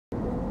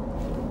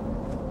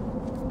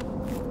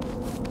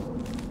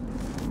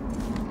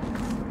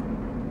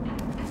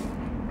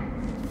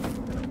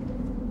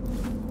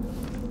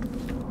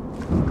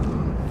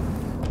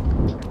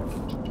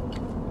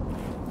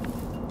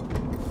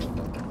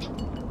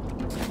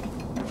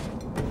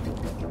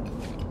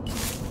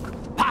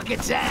broke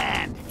its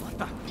hand. What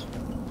the?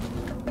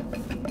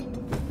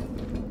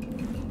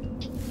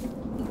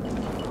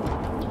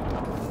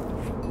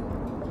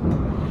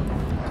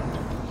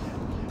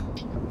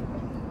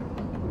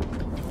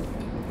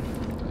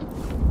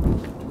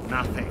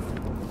 Nothing.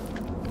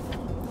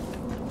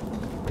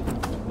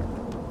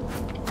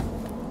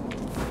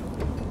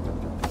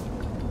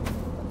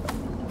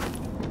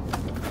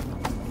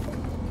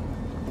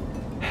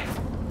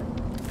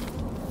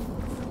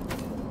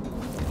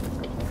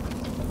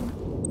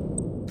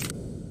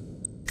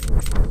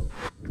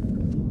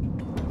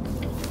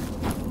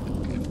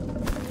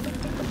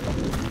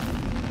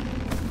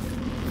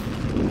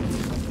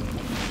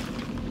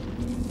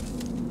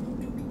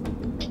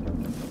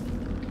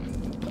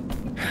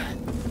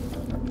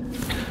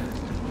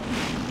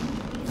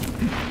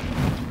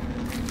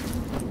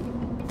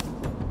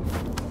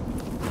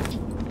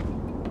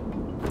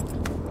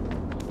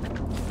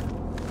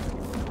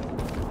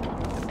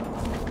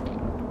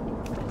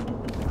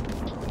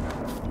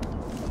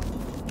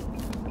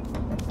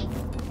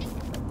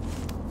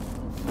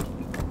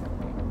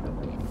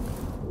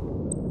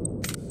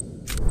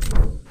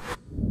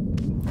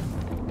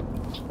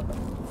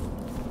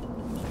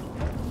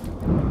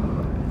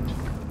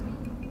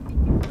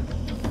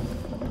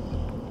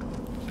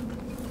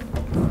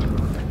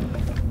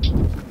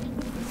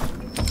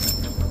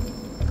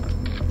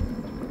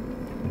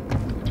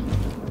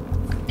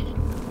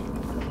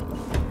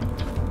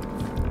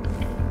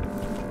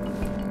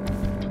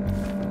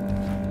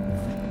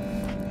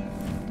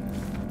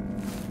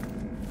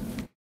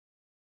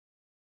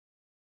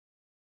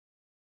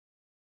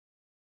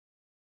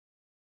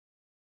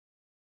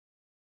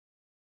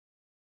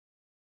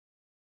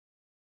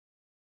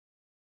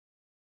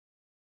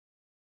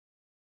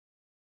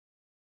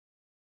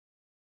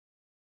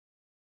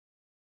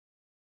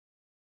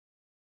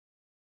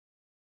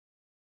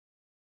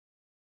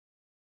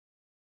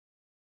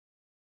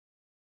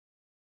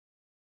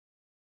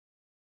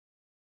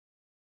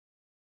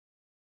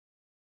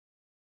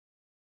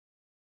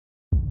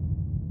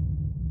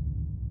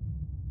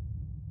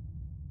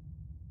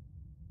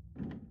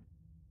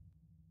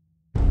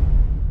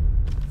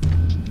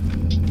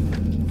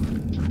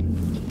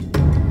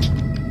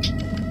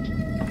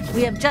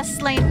 We have just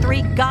slain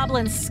 3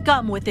 goblin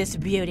scum with this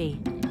beauty.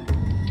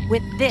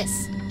 With this,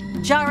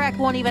 Jarak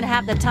won't even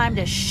have the time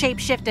to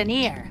shapeshift an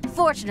ear.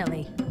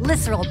 Fortunately,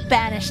 Lisserl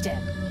banished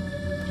him.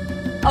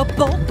 A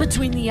bolt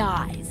between the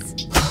eyes.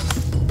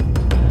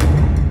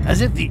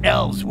 As if the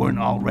elves weren't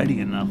already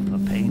enough of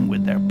a pain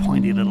with their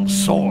pointy little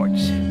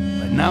swords.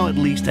 But now at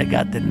least I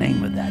got the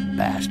name of that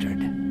bastard.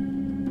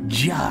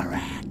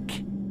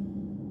 Jarak.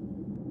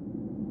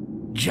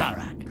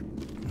 Jarak.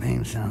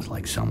 Name sounds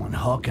like someone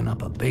hawking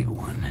up a big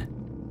one.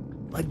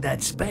 Like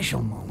that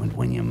special moment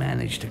when you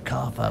manage to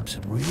cough up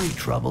some really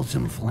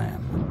troublesome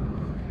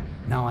phlegm.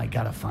 Now I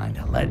gotta find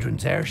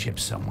Haledron's airship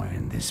somewhere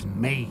in this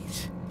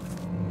maze.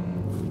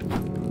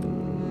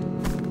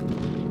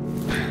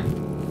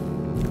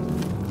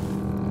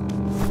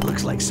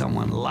 Looks like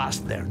someone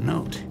lost their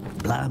note.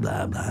 Blah,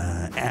 blah,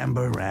 blah.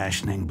 Amber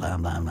rationing, blah,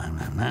 blah, blah,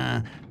 blah,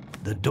 blah.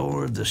 The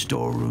door of the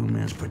storeroom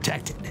is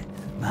protected.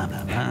 Blah,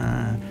 blah,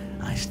 blah.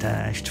 I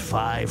stashed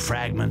 5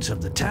 fragments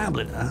of the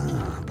tablet.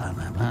 Blah,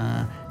 blah,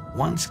 blah.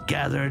 Once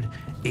gathered,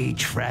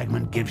 each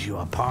fragment gives you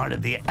a part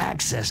of the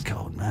access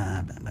code.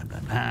 Blah, blah, blah, blah,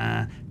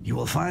 blah. You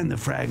will find the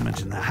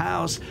fragments in the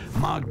house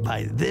marked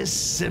by this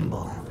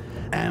symbol.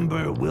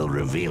 Amber will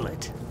reveal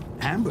it.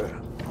 Amber?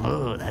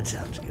 Oh, that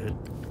sounds good.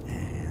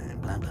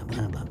 Blah, blah,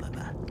 blah, blah, blah,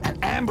 blah. An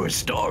amber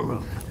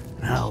storeroom.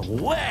 No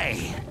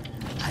way.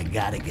 I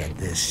gotta get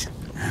this.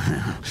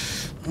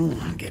 Ooh,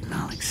 I'm getting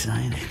all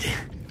excited.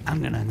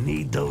 I'm gonna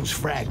need those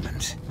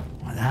fragments.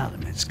 Without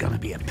them, it's gonna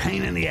be a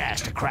pain in the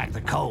ass to crack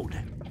the code.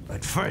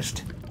 But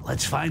first,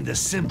 let's find the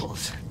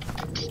symbols.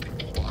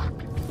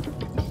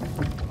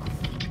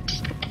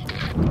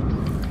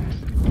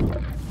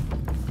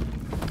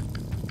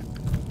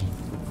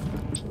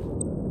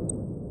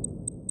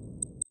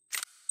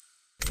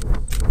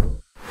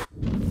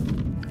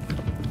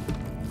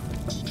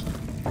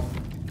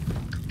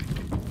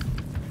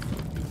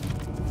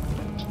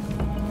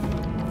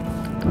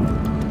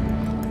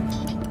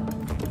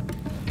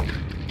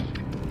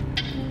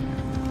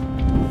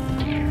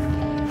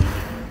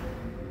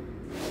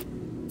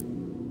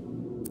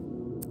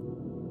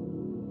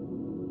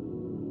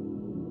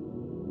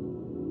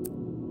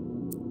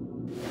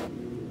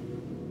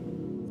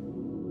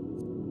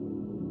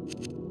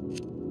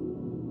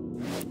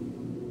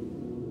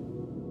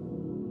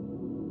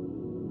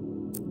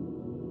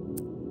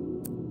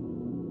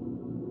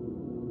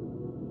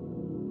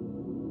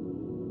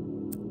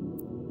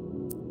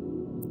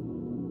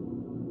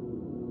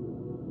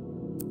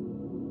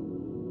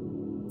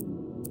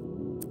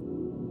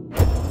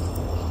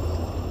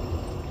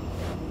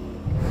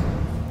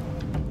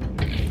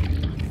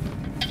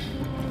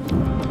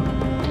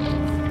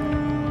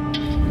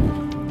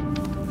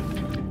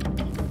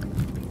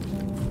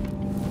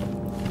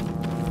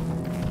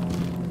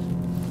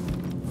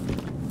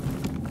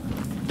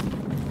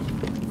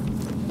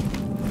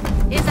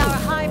 Is our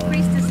High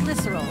Priestess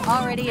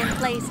already in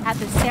place at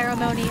the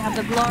ceremony of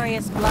the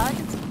glorious blood?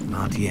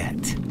 Not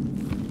yet.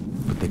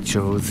 The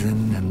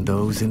chosen and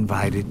those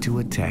invited to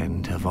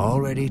attend have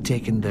already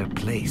taken their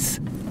place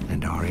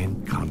and are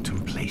in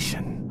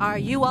contemplation. Are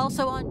you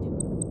also on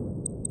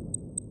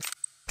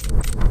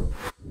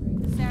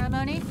the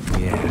ceremony?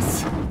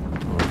 Yes.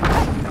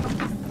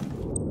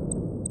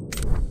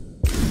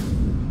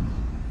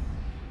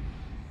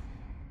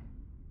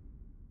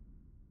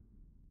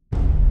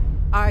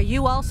 Are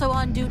you also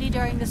on duty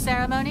during the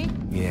ceremony?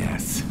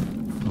 Yes.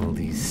 All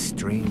these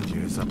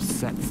strangers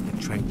upsets the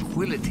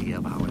tranquility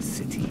of our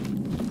city.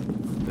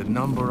 The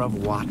number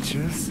of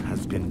watchers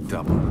has been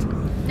doubled.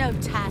 No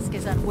task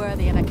is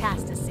unworthy of a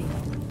Castaseal.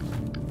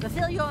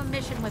 Fulfill your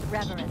mission with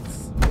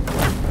reverence.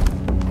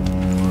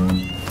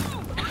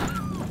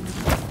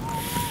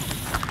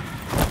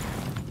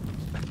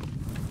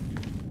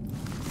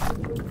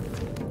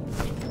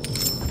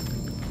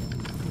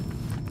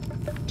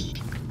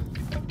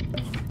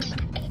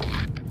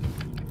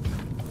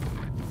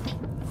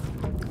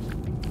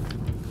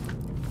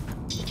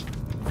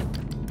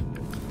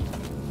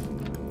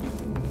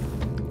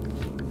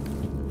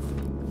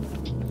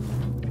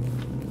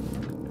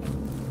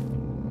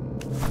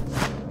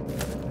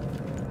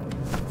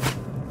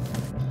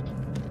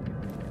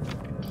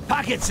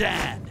 Pocket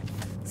sand!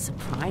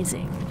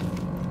 Surprising.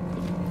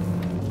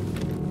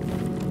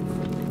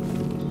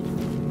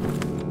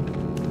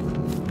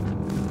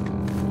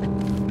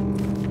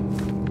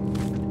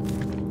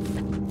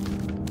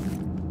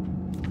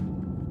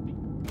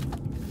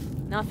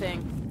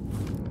 Nothing.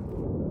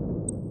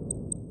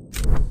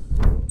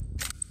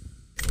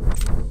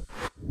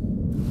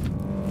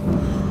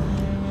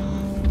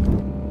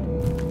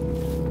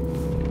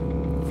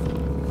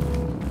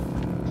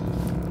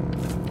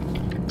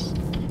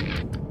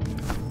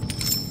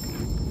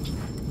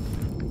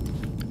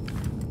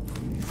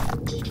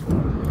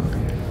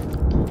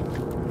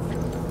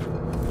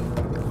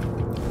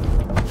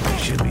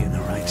 Should be in the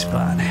right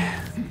spot.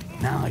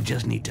 Now I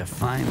just need to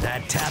find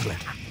that tablet.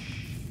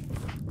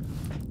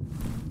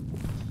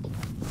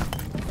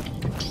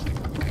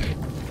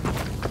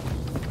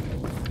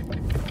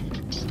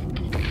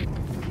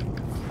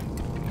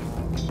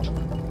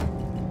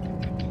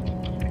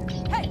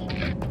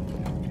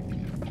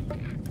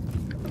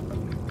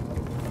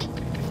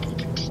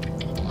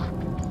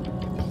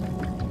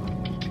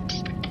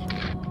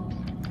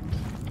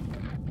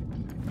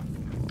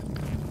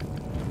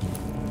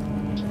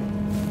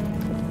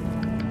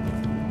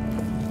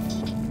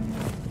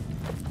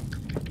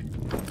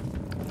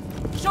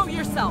 Show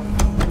yourself!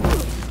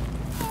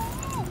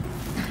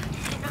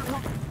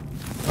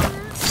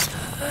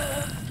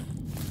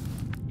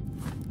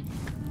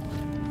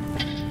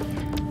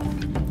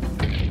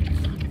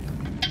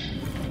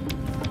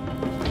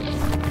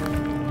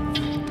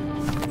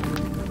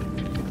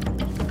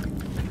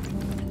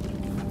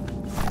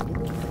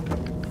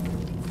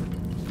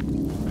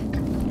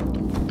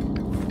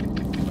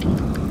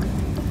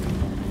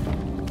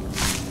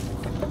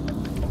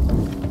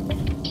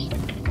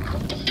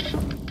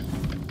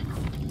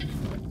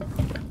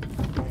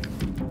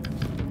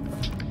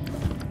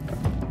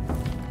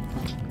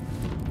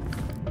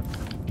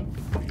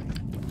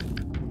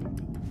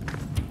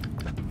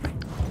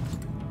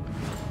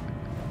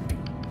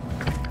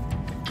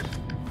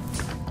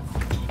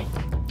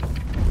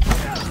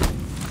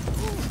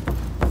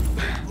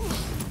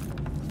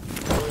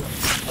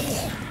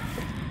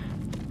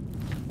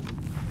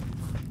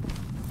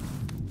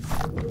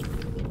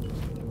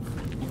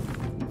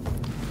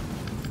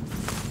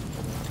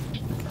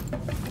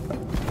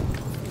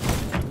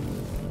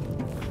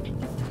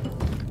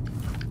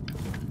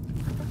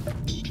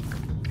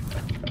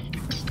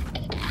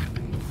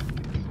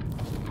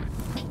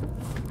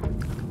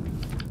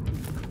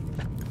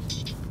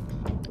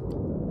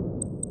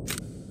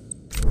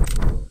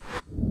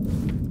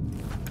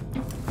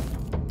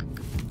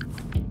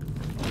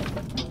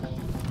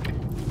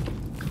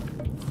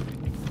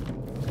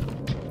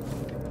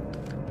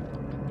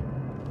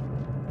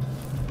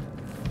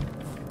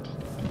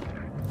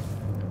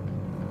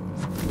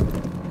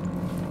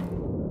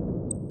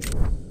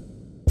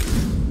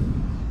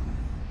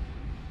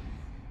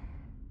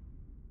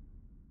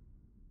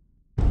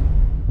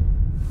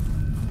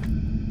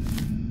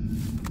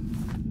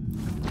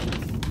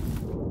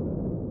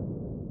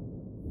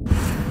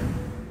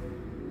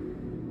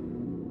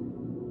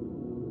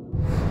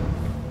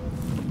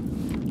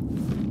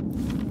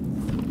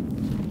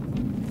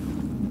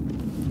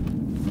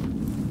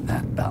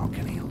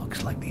 Balcony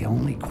looks like the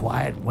only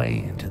quiet way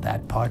into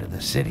that part of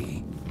the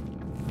city.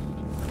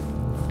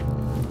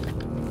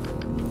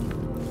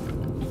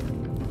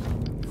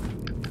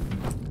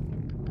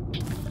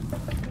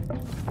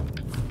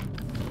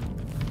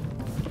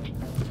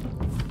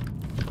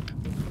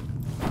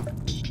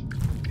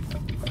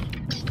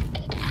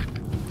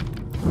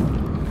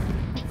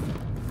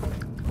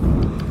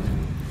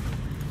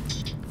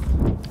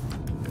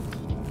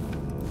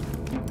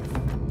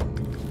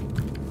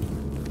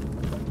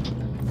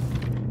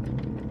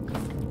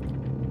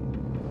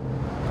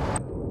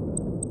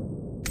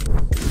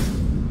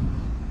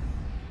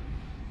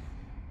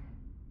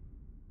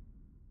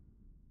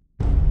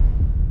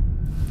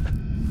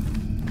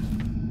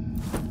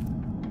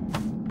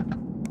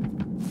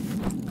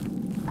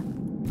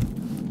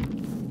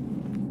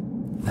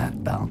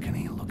 That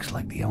balcony looks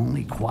like the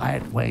only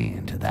quiet way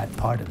into that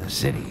part of the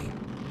city.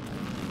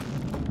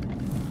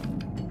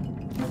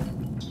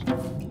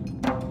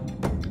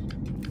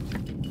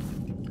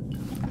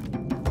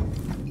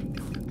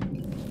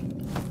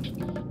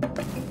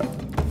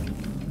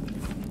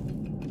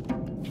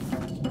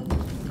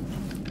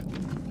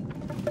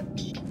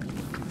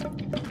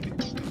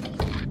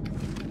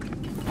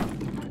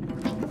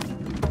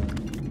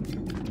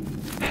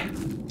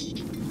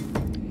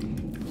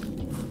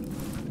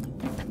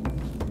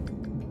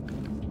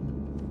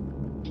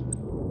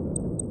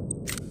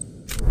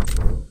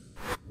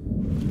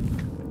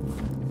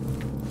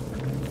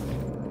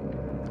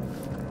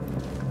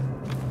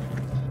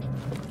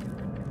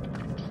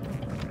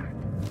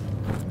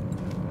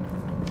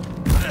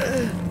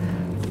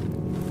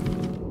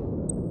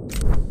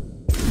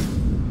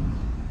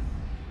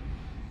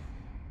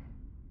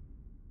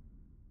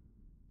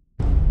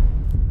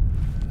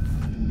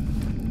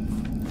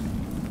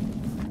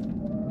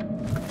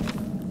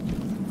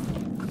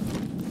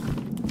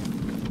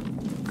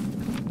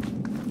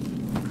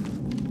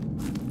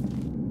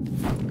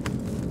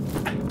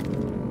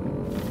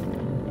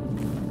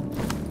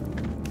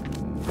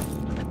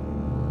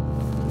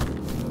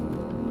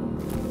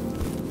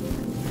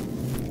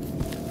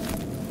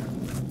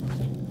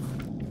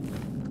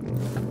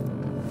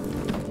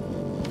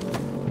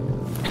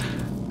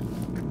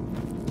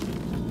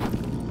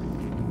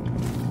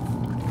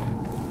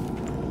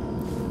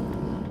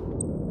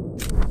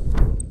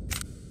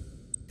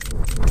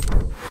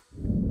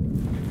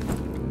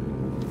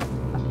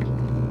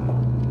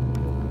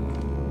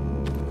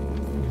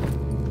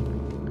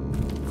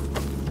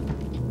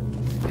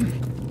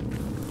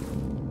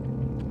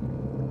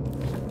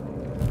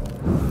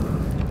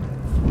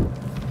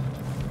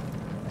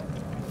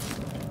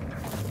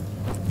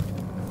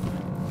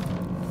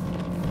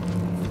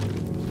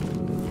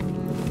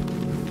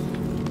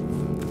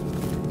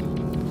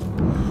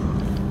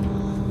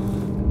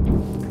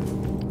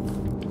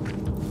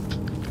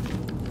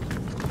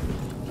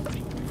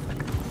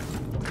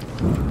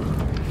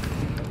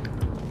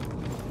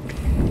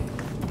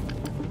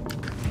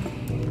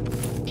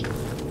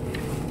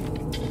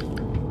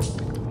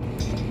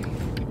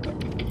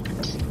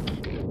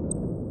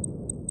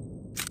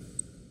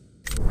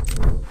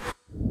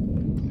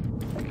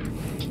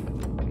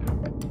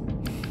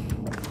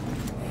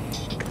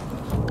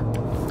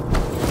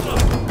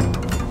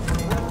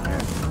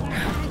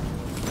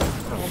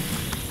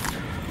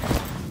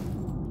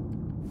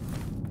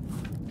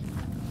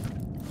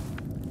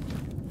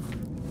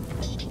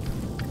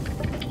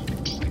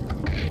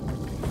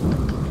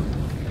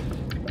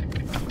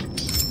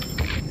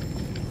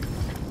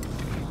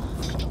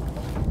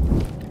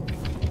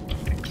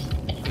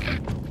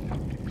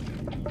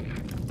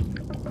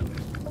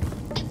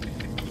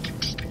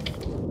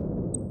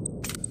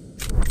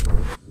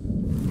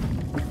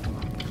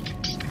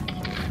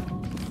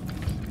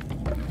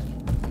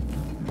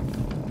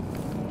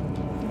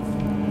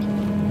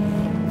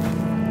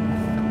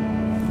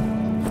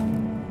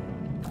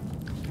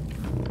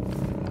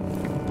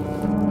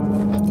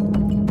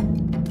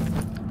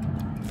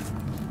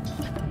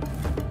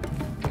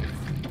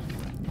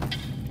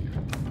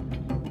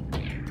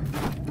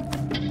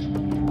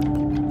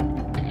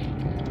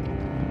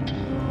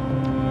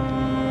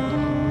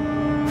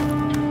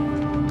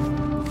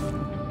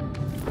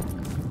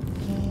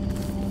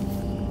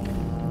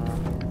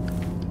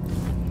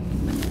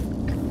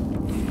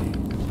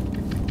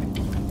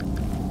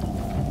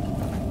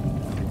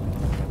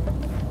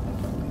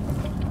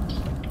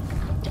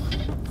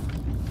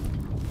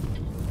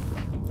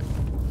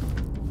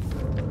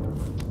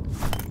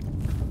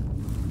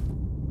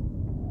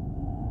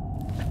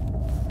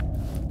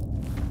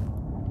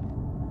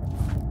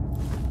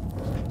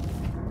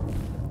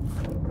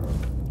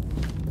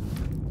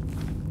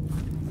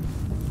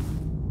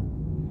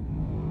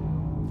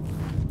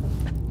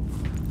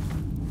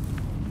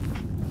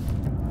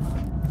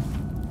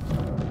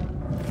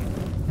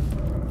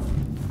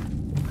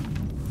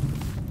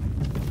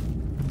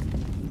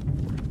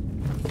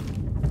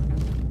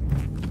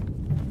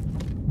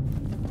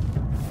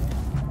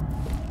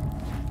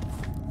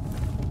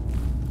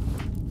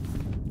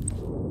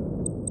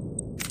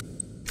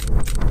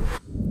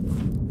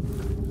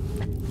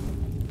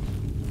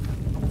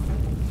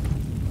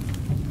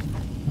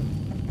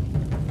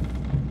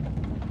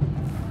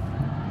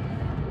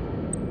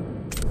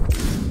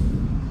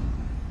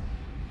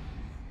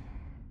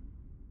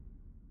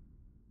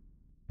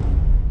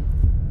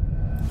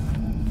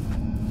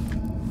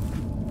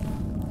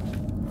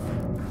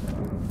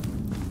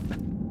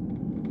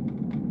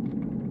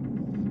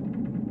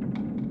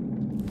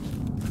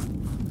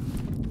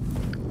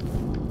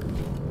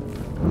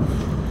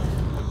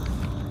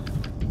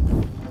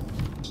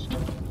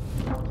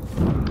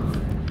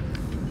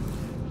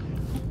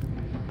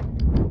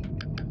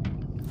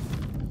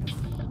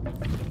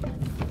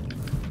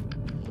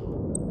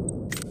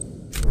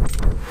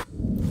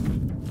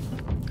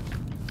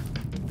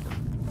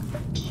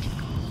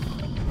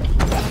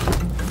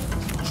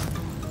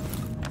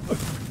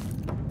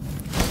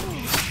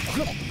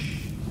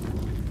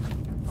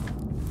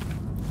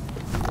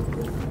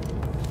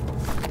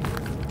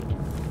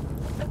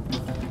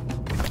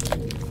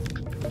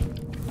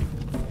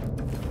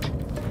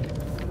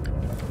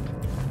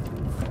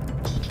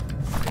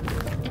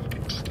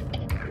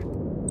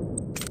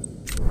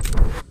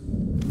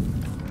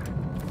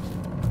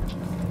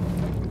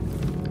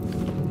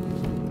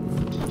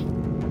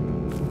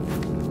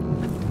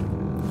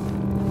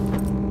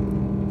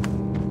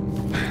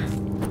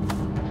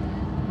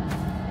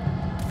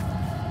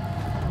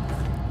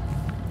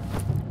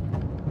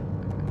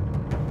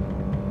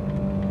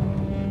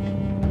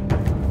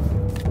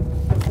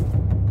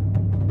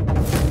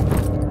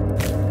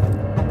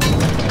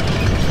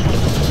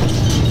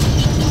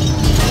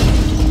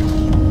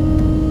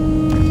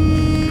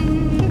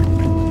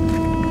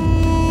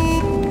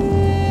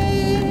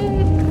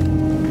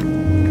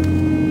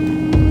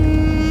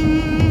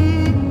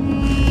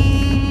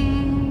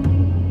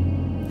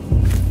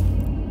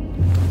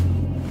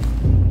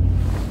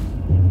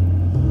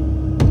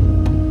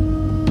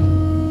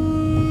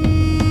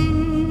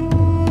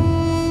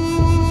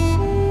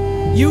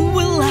 You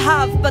will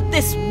have but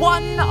this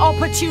one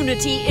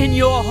opportunity in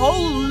your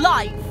whole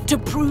life to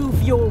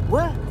prove your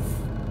worth.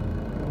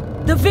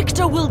 The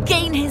victor will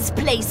gain his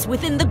place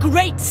within the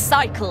great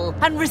cycle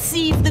and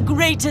receive the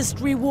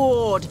greatest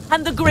reward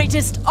and the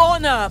greatest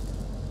honor.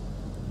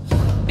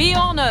 Be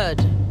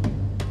honored.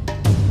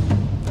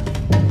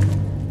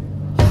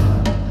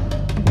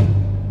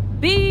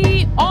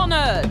 Be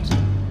honored.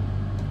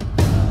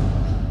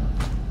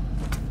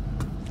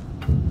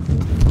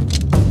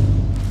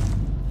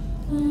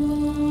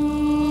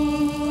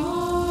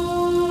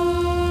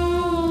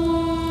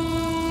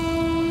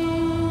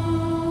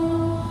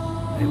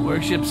 They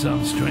worship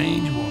some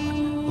strange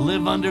woman,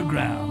 live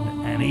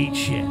underground, and eat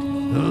shit.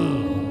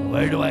 Ooh,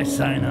 where do I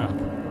sign up?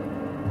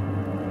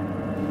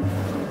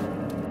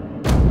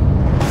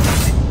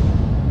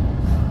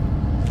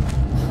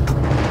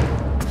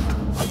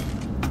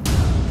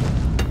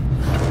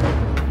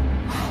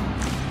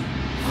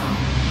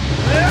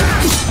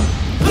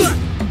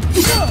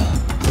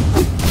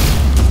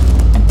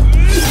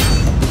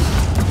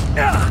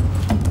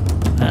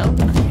 Well,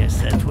 I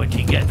guess that's what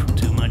you get from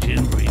too much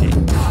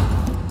inbreeding.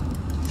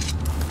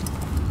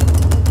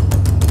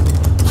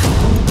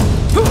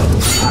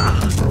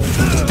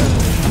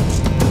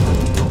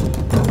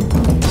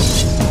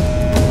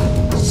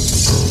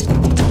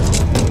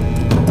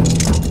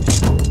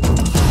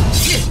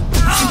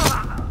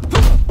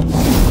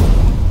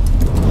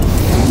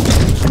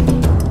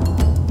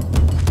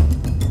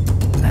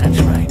 That's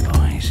right,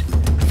 boys.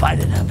 Fight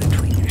it out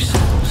between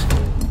yourselves.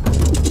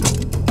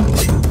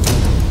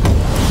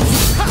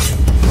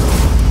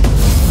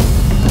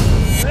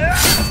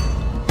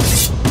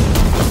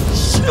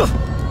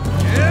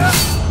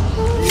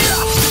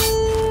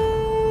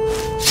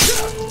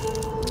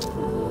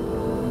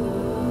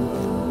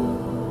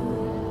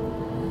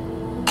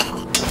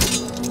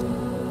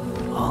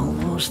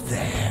 Almost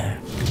there.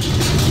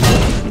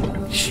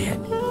 Shit.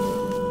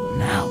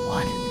 Now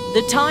what?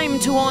 The time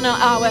to honor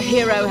our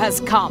hero has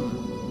come.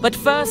 But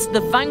first,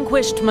 the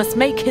vanquished must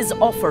make his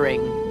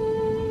offering.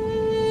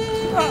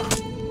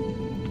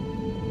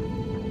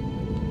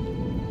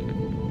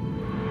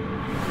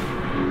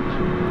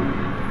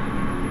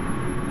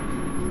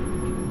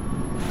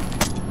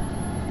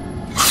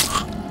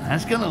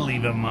 That's gonna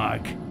leave a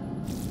mark.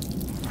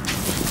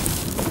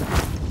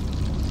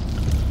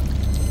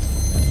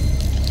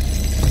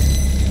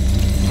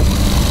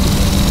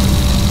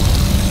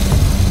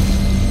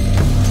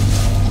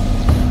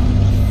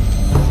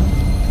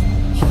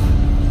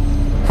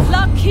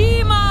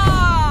 Lakima!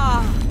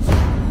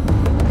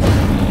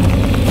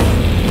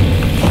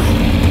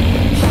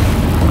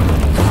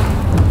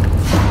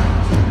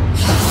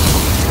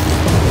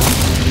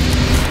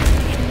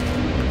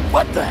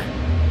 What the?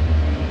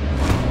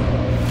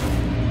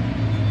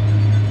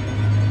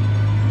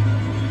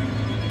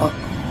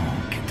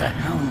 Uh-oh, get the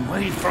hell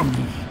away from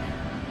me.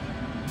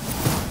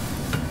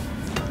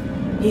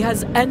 He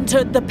has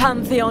entered the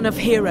pantheon of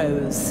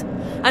heroes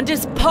and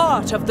is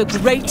part of the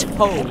great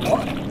whole.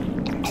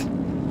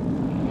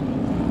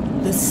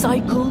 The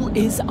cycle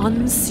is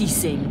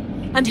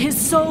unceasing, and his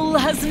soul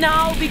has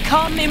now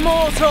become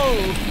immortal.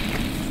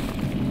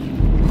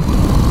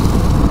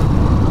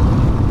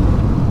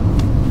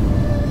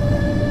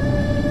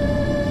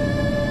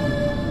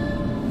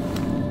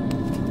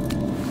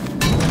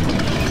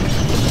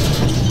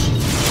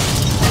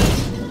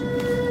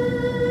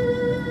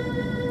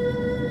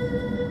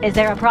 Is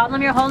there a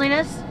problem, Your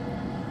Holiness?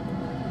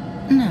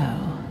 No,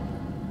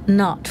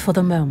 not for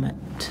the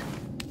moment.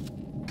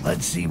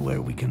 Let's see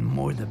where we can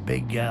moor the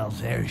big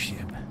gal's airship.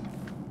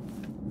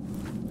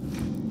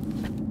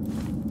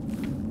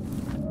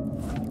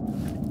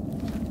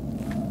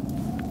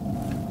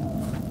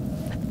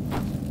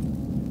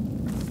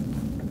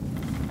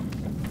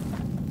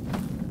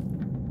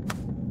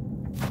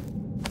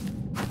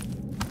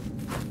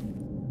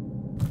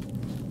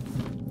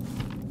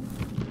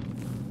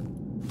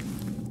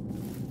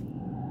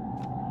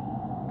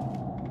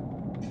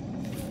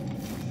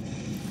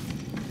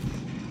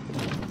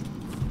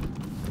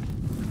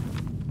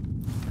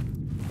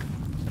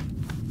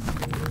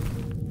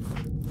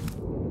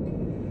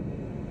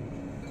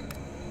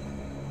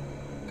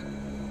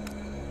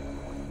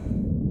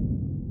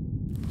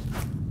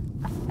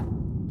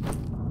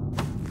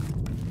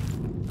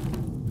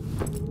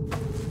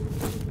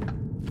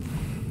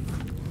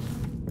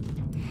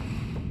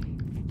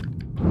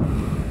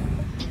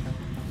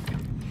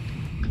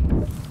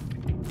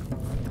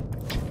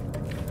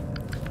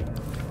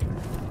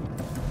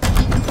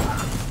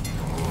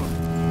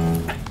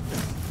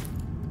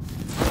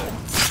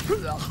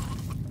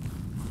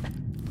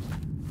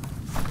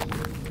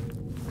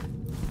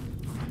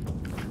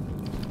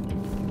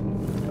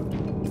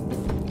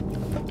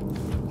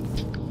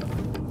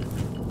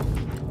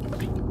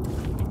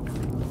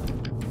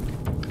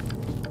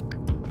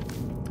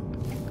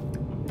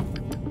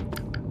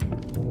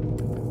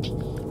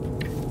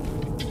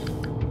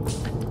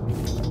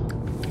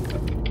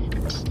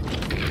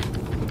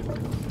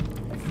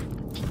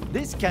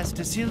 This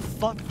Castorsil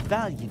fought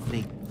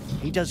valiantly,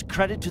 He does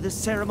credit to the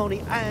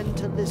ceremony and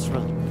to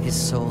Lysra. His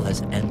soul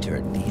has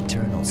entered the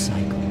eternal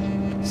cycle.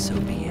 So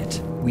be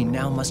it. We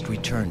now must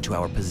return to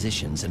our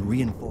positions and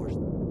reinforce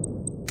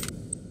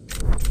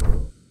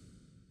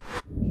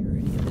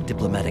security of the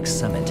diplomatic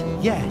summit.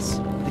 Yes,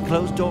 the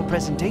closed-door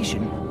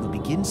presentation will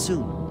begin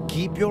soon.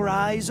 Keep your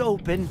eyes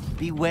open.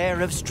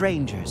 Beware of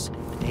strangers.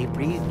 They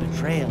breathe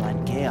betrayal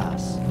and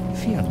chaos.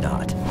 Fear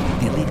not.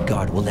 The elite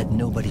guard will let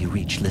nobody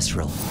reach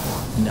Lysral.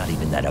 Not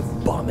even that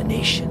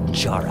abomination,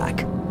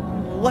 Jarak.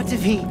 What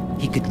if he...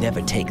 He could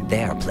never take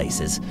their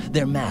places.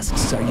 Their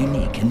masks are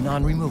unique and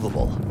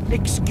non-removable.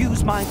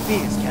 Excuse my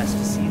fears,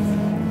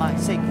 Castasil. My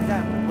sacred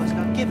amber was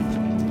not given to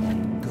me today.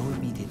 Go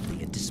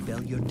immediately and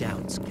dispel your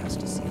doubts,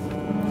 Castasil.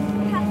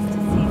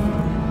 Castasil,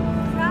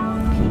 proud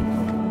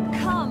people,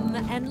 come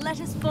and let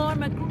us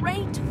form a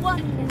great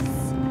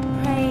oneness.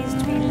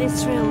 Praised be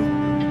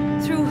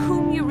Lysral, through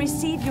whom you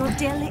receive your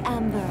daily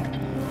amber,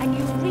 and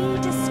you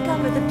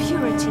rediscover the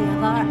purity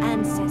of our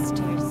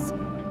ancestors.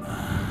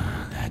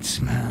 That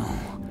smell.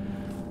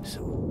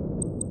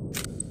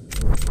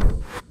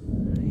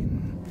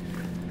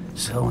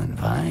 So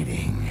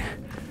inviting.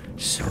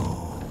 So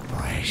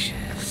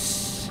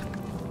precious.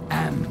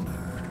 Amber.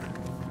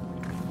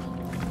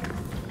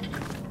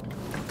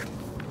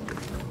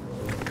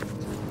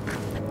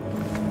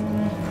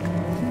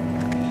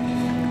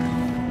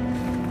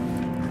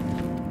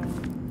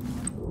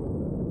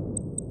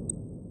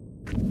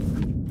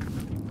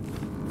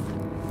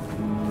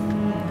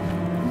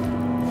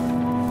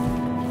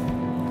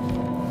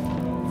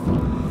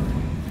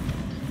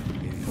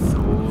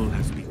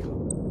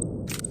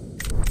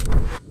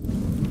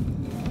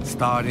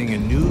 Starting a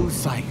new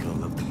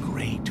cycle of the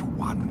Great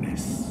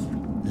Oneness.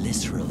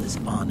 Lysral is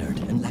honored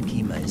and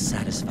Lakima is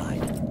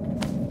satisfied.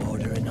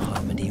 Order and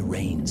harmony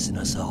reigns in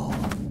us all.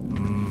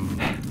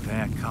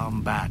 Their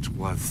combat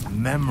was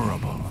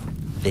memorable.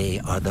 They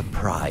are the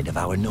pride of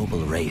our noble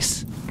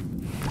race.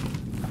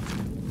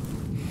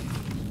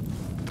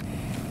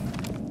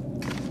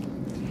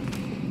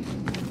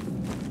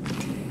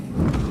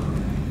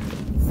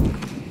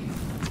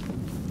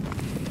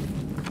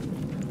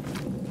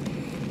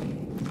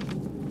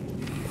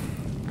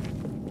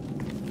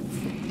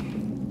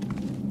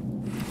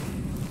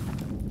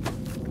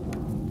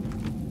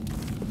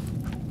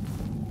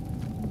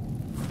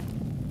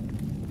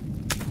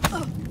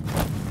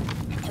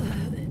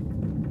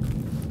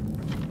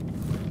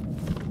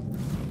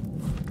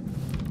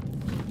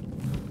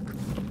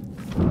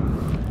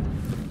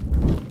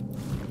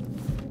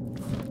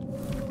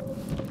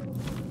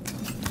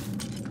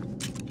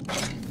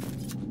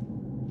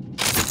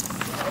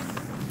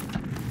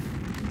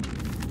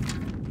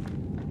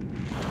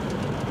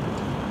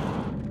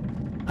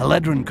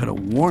 Eledrin could have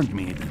warned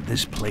me that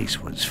this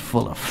place was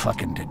full of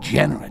fucking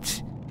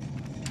degenerates.